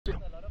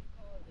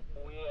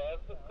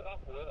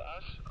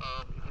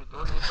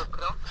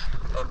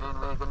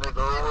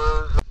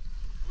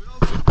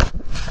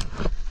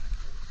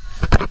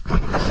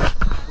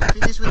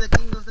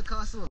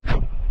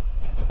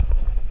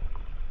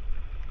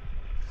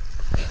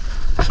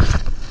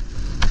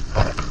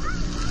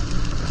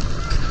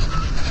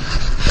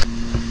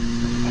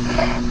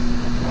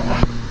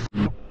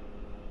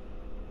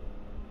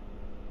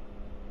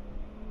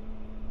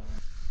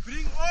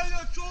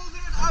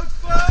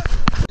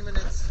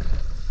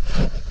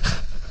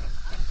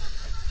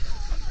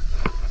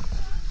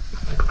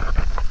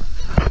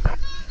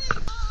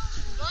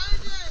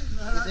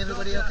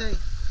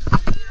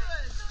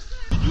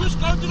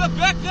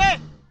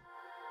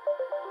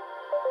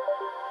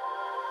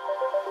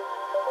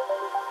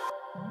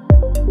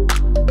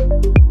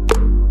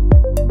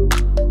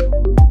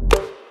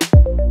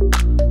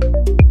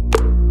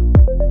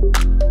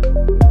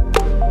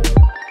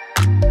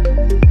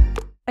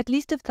At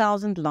least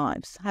 1,000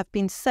 lives have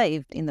been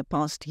saved in the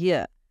past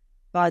year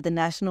by the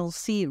National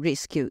Sea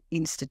Rescue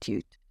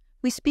Institute.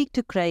 We speak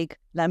to Craig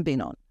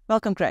Lambinon.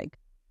 Welcome, Craig.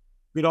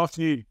 Good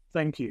afternoon.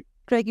 Thank you.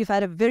 Craig, you've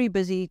had a very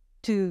busy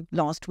 2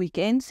 last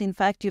weekends. In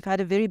fact, you've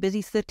had a very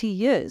busy 30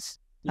 years.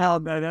 No,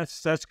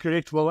 that's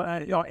correct. Well,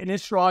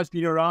 NSRI has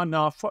been around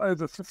now for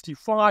over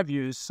 55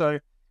 years. So,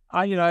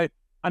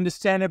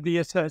 understandably,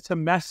 it's a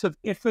massive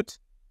effort.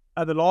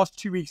 The last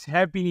 2 weeks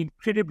have been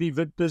incredibly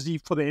busy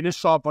for the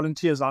NSRI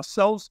volunteers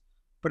ourselves,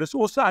 but it's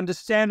also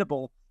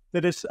understandable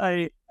that it's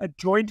a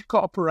joint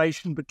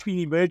cooperation between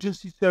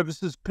emergency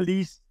services,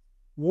 police,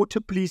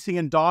 water policing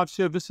and dive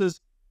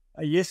services.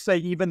 Yesterday,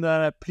 even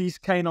the police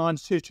canine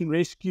search and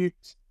rescue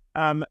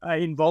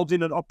involved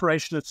in an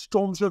operation at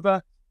Storms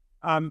River.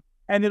 And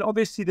then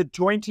obviously the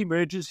joint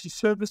emergency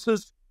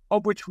services,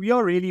 of which we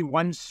are really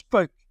one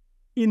spoke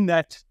in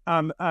that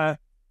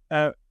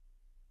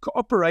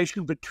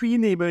cooperation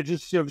between the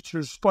emergency services to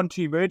respond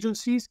to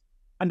emergencies.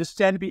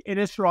 Understandably,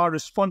 NSRI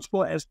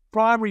responsible as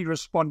primary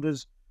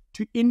responders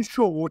to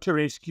inshore water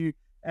rescue,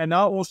 and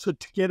now also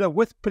together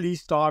with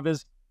police,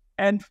 divers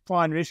and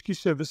fire and rescue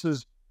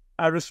services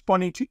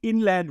responding to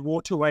inland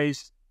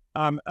waterways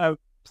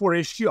for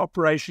rescue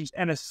operations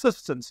and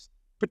assistance,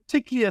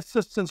 particularly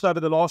assistance over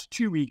the last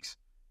 2 weeks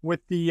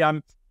with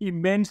the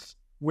immense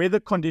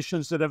weather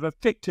conditions that have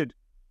affected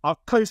our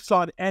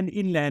coastline and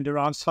inland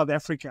around South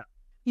Africa.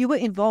 You were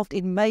involved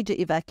in major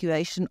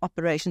evacuation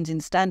operations in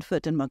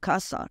Stanford and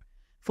Makassar,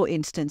 for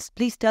instance.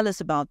 Please tell us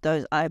about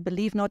those. I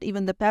believe not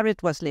even the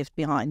parrot was left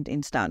behind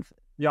in Stanford.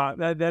 Yeah,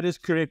 that is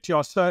correct.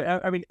 Yeah. So,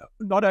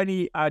 not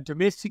only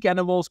domestic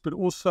animals, but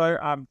also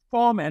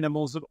farm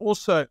animals that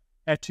also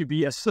had to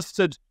be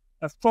assisted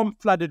from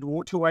flooded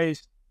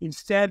waterways in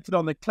Stanford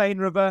on the Klein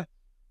River.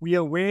 We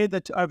are aware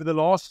that over the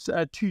last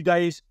 2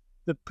 days,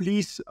 the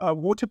police,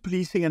 water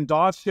policing and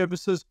dive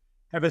services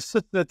have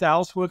assisted at the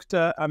Helsworth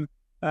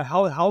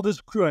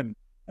Helderskroon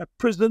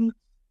prison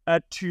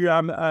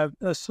to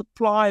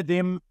supply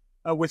them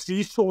with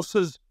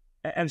resources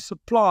and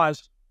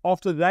supplies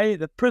after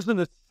the prison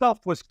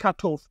itself was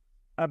cut off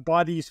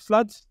by these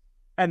floods.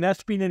 And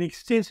that's been an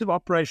extensive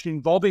operation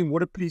involving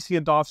water policing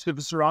and dive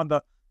service around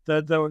the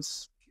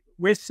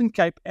Western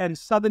Cape and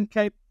Southern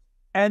Cape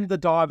and the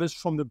divers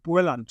from the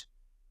Boerland.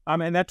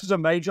 And that was a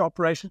major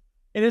operation.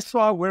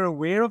 NSRI were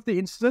aware of the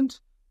incident,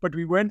 but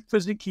we weren't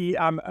physically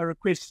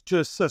requested to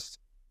assist.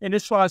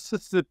 NSRI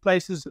assisted at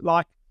places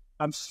like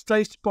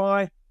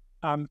Struisbaai,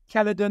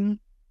 Caledon,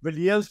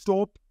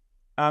 Villiersdorp,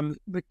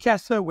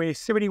 Makassar, where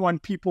 71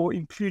 people,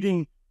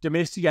 including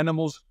domestic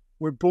animals,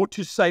 were brought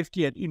to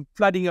safety in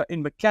flooding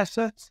in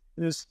Makassar.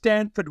 And in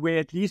Stanford, where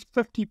at least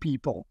 50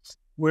 people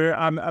were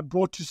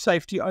brought to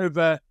safety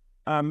over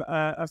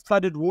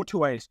flooded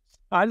waterways.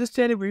 I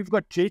understand that we've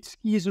got jet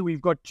skis and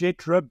we've got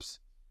jet ribs.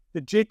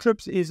 The jet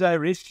ribs is a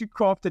rescue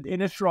craft that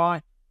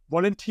NSRI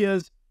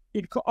volunteers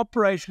in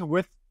cooperation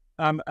with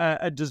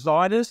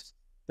designers.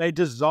 They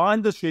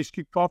designed this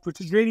rescue craft,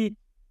 which is really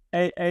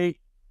a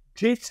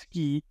jet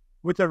ski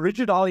with a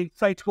rigid hull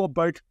inflatable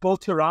boat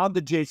built around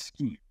the jet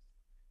ski.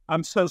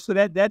 So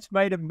that's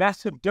made a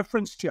massive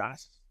difference to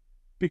us,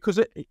 because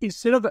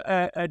instead of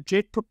a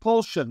jet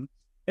propulsion,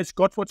 it's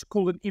got what's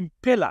called an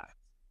impeller.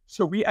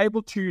 So we're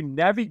able to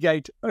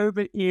navigate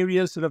over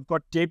areas that have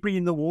got debris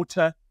in the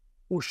water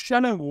or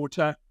shallow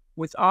water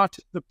without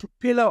the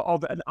propeller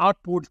of an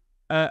outboard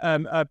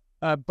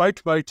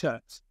boat motor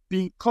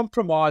being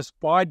compromised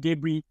by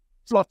debris,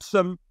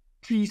 flotsam,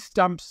 tree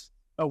stumps,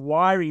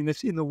 wiring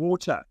that's in the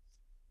water.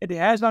 It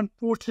has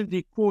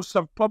unfortunately caused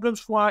some problems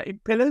for our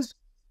impellers,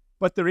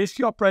 but the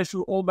rescue operation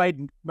was all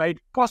made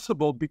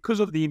possible because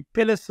of the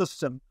impeller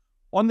system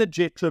on the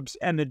jet ribs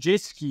and the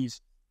jet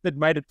skis that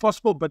made it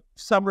possible. But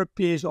some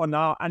repairs are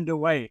now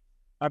underway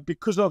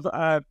because of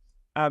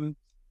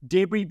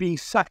debris being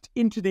sucked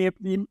into the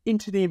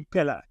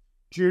impeller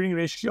during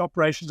rescue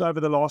operations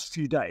over the last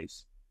few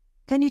days.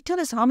 Can you tell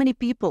us how many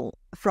people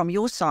from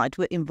your side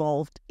were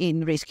involved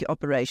in rescue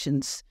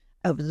operations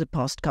over the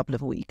past couple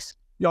of weeks?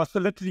 Yeah, so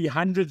literally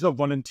hundreds of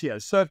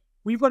volunteers. So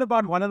we've got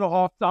about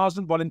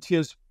 1,500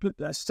 volunteers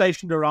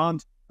stationed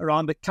around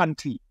the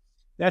country.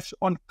 That's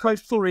on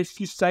coastal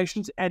rescue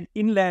stations and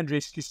inland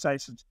rescue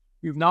stations.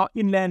 We've now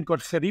inland got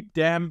Gerib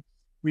Dam,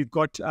 we've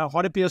got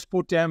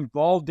Hartbeespoort Dam,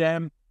 Vaal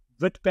Dam,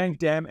 Witbank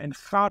Dam, and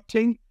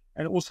Gauteng,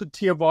 and also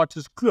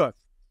Theewaterskloof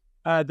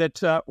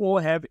that all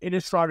have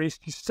NSRI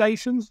rescue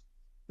stations.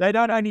 They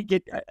don't only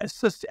get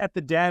assist at the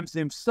dams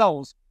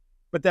themselves,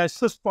 but they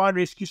assist fire and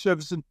rescue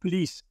service and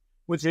police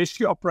with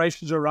rescue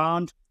operations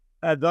around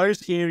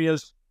those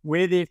areas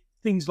where there are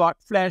things like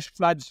flash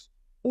floods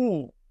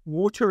or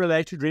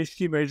water-related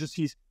rescue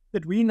emergencies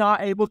that we're now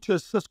able to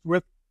assist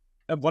with.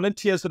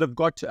 Volunteers that have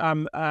got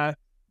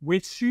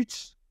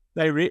wetsuits,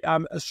 they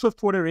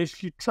swiftwater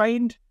rescue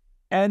trained,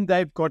 and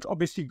they've got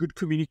obviously good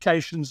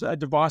communications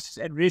devices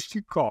and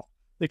rescue craft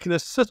that can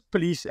assist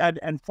police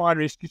and fire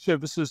rescue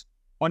services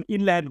on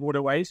inland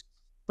waterways.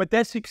 But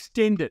that's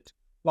extended.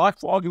 Like,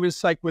 for argument's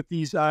sake, with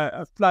these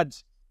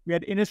floods, we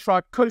had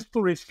NSRI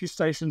coastal rescue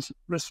stations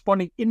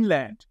responding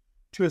inland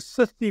to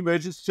assist the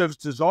emergency service,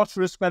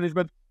 disaster risk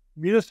management,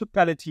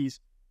 municipalities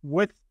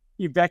with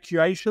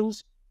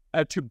evacuations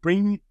to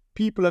bring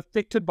people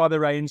affected by the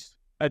rains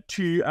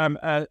to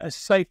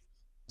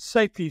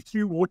safely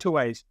through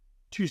waterways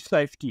to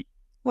safety.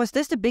 Was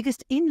this the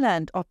biggest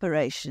inland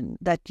operation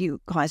that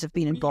you guys have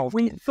been involved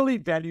in? We're still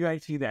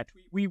evaluating that.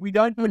 We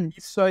don't believe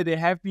so. There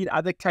have been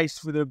other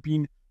cases where there have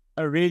been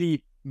a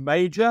really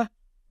major,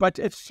 but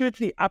it's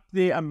certainly up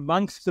there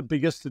amongst the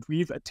biggest that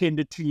we've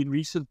attended to in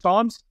recent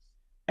times.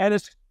 And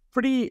it's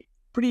pretty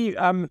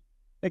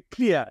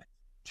clear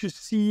to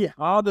see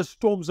how the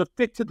storms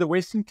affected the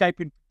Western Cape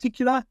in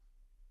particular,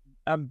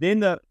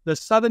 then the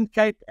Southern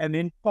Cape, and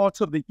then parts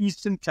of the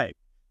Eastern Cape,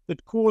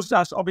 that caused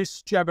us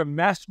obviously to have a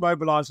mass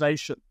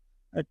mobilization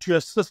to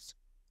assist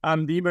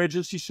the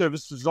emergency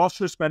service,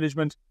 disaster risk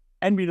management,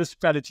 and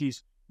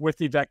municipalities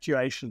with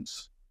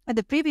evacuations. And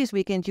the previous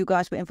weekend, you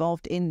guys were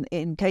involved in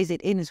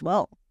KZN as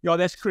well. Yeah,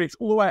 that's correct.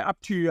 All the way up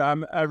to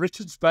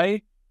Richards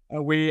Bay,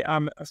 where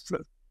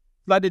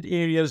flooded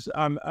areas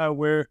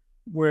were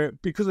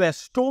because of that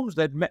storms,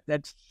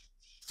 that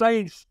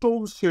strange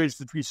storm surge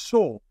that we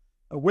saw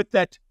with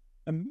that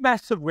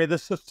massive weather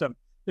system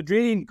that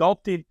really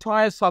engulfed the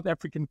entire South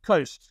African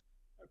coast,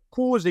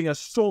 causing a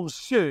storm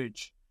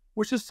surge,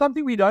 which is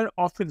something we don't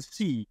often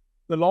see.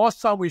 The last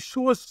time we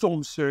saw a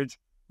storm surge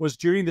was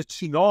during the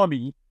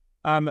tsunami,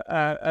 Far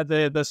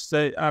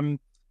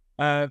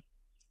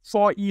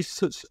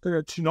East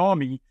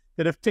tsunami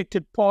that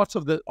affected parts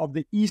of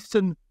the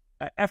eastern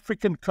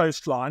African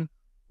coastline,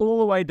 all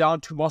the way down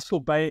to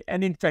Mossel Bay,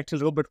 and in fact a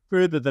little bit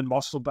further than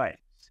Mossel Bay.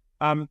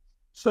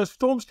 So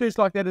storm surge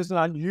like that is an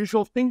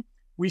unusual thing.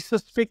 We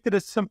suspect that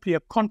it's simply a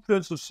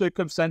confluence of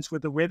circumstance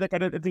with the weather.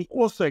 And it is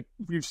also,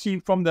 we've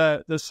seen from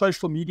the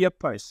social media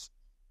posts,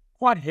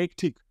 quite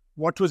hectic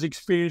what was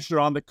experienced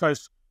around the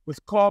coast,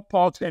 with car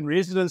parks and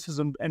residences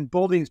and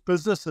buildings,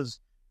 businesses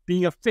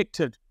being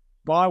affected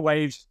by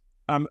waves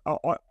on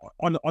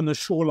the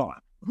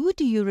shoreline. Who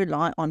do you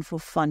rely on for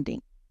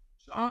funding?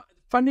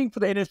 Funding for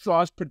the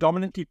NSRI is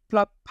predominantly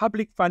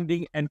public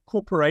funding and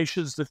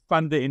corporations that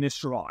fund the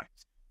NSRI.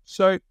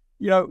 So,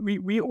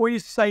 we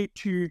always say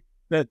to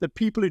the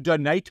people who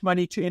donate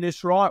money to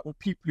NSRI, or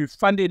people who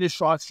fund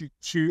NSRI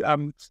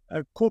through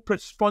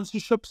corporate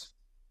sponsorships,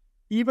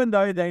 even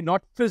though they're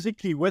not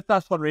physically with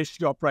us on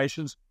rescue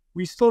operations,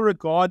 we still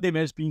regard them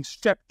as being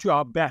strapped to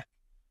our back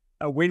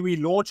when we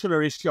launch a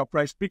rescue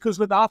operation, because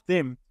without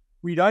them,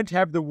 we don't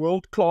have the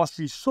world-class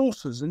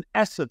resources and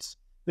assets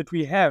that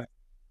we have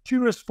to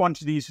respond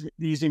to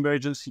these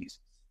emergencies.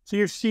 So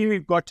you've seen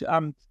we've got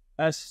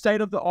a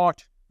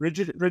state-of-the-art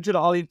rigid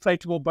hull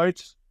inflatable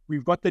boats.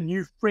 We've got the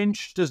new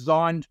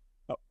French-designed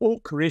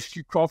Orc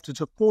rescue craft.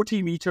 It's a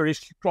 40-meter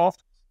rescue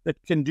craft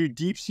that can do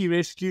deep-sea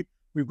rescue.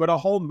 We've got a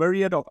whole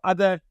myriad of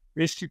other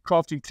rescue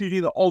craft,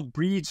 including the old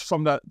breeds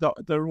from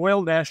the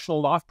Royal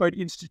National Lifeboat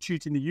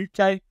Institute in the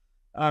UK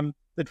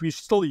that we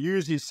still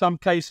use in some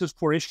cases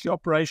for rescue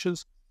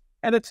operations.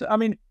 And it's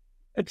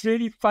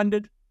really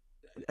funded.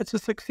 It's a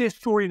success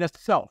story in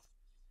itself.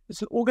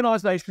 It's an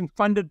organization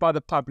funded by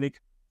the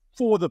public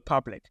for the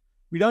public.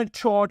 We don't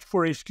charge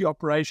for rescue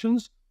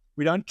operations.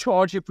 We don't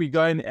charge if we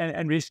go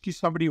and rescue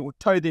somebody or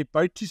tow their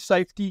boat to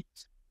safety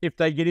if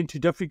they get into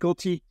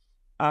difficulty.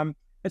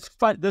 It's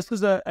fun. This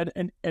is a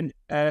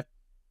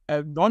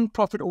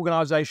non-profit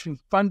organization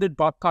funded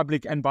by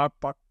public and by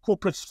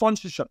corporate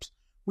sponsorships.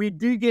 We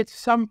do get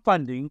some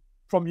funding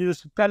from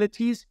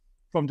municipalities,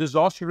 from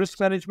disaster risk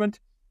management.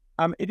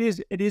 It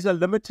is a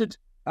limited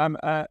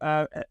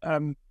a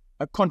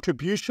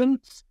contribution,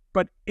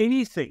 but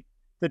anything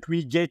that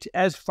we get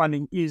as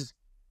funding is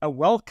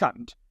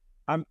welcomed.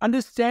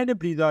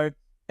 Understandably, though,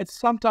 it's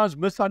sometimes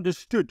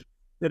misunderstood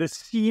that it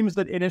seems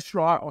that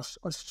NSRI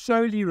are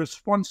solely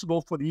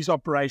responsible for these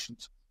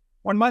operations.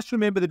 One must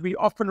remember that we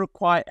often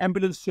require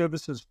ambulance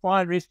services,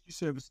 fire and rescue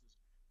services,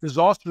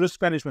 disaster risk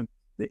management,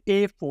 the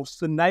Air Force,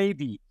 the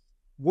Navy,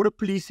 water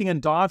policing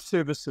and dive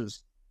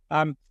services,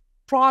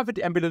 private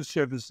ambulance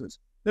services,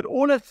 that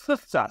all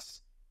assist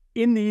us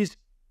in these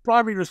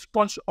primary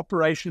response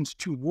operations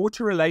to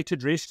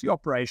water-related rescue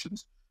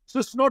operations. So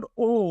it's not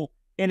all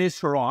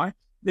NSRI.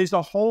 There's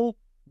a whole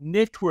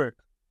network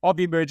of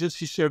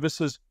emergency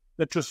services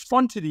that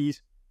respond to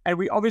these, and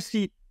we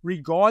obviously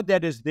regard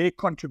that as their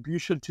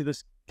contribution to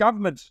this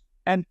government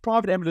and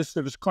private ambulance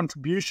service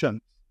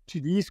contribution to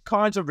these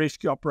kinds of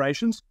rescue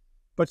operations.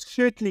 But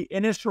certainly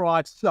NSRI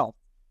itself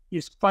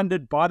is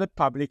funded by the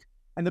public,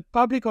 and the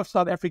public of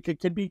South Africa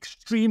can be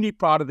extremely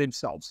proud of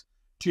themselves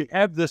to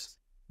have this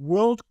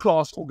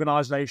world-class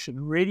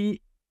organization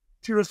ready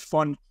to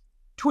respond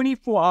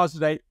 24 hours a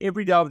day,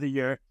 every day of the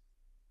year,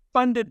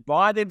 funded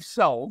by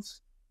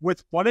themselves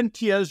with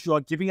volunteers who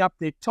are giving up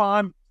their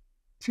time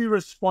to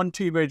respond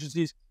to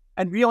emergencies,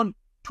 and we on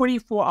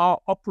 24-hour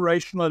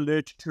operational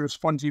alert to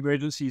respond to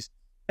emergencies.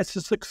 it's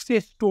a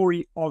success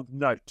story of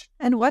note.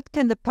 And what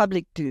can the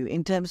public do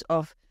in terms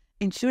of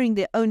ensuring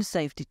their own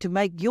safety to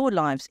make your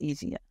lives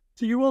easier?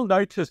 So you will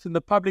notice, and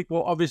the public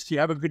will obviously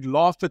have a good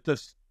laugh at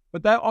this,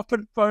 but they're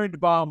often phoned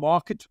by our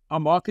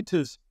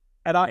marketers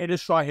at our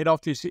NSRI head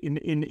office in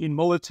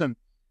Millerton.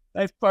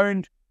 They've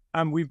phoned,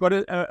 we've got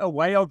a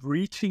way of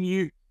reaching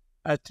you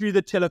through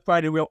the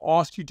telephone, and we'll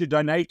ask you to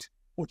donate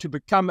or to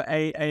become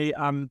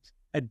a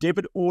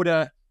debit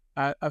order,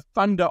 a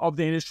funder of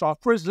the NSRI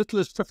for as little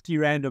as 50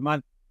 Rand a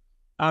month.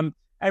 And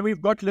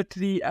we've got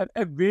literally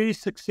a very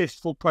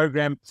successful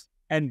program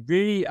and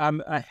very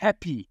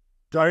happy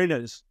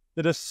donors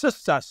that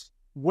assist us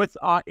with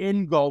our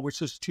end goal,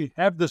 which is to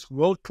have this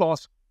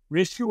world-class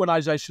rescue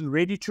organization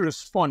ready to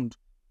respond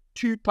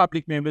to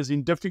public members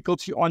in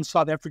difficulty on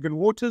South African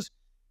waters.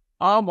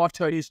 Our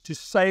motto is to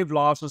save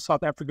lives on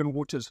South African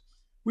waters.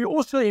 We're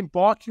also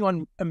embarking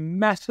on a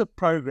massive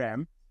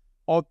program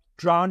of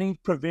drowning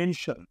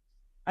prevention,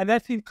 and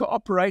that's in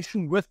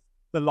cooperation with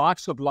the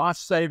likes of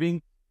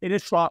Life-Saving.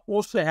 NSRI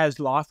also has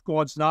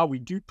lifeguards now. We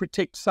do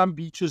protect some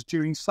beaches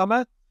during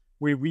summer,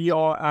 where we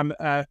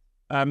are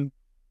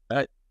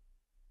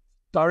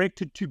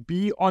directed to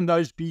be on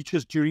those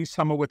beaches during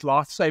summer with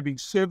life-saving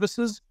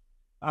services.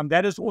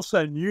 That is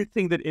also a new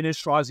thing that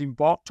NSRI has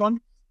embarked on,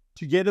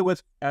 together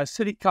with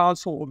City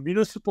Council or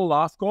municipal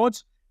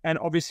lifeguards and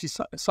obviously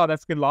South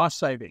African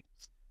Life-Saving.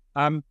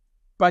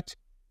 But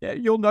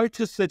you'll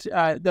notice that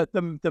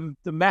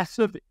the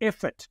massive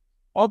effort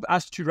of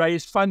us to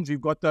raise funds.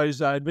 We've got those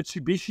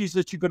Mitsubishis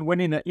that you can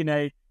win in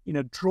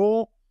a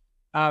draw.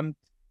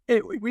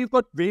 We've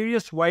got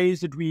various ways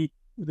that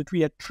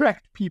we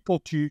attract people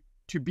to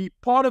be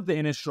part of the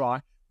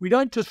NSRI. We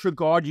don't just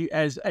regard you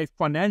as a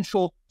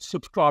financial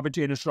subscriber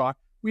to NSRI.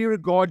 We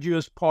regard you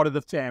as part of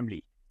the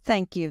family.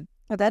 Thank you.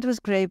 That was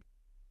Craig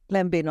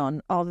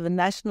Lambinon of the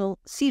National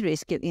Sea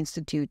Rescue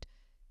Institute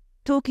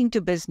talking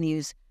to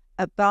BizNews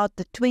about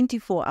the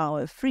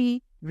 24-hour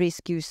free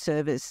rescue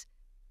service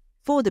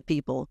for the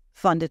people,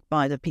 funded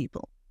by the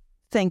people.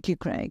 Thank you,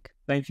 Craig.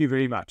 Thank you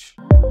very much.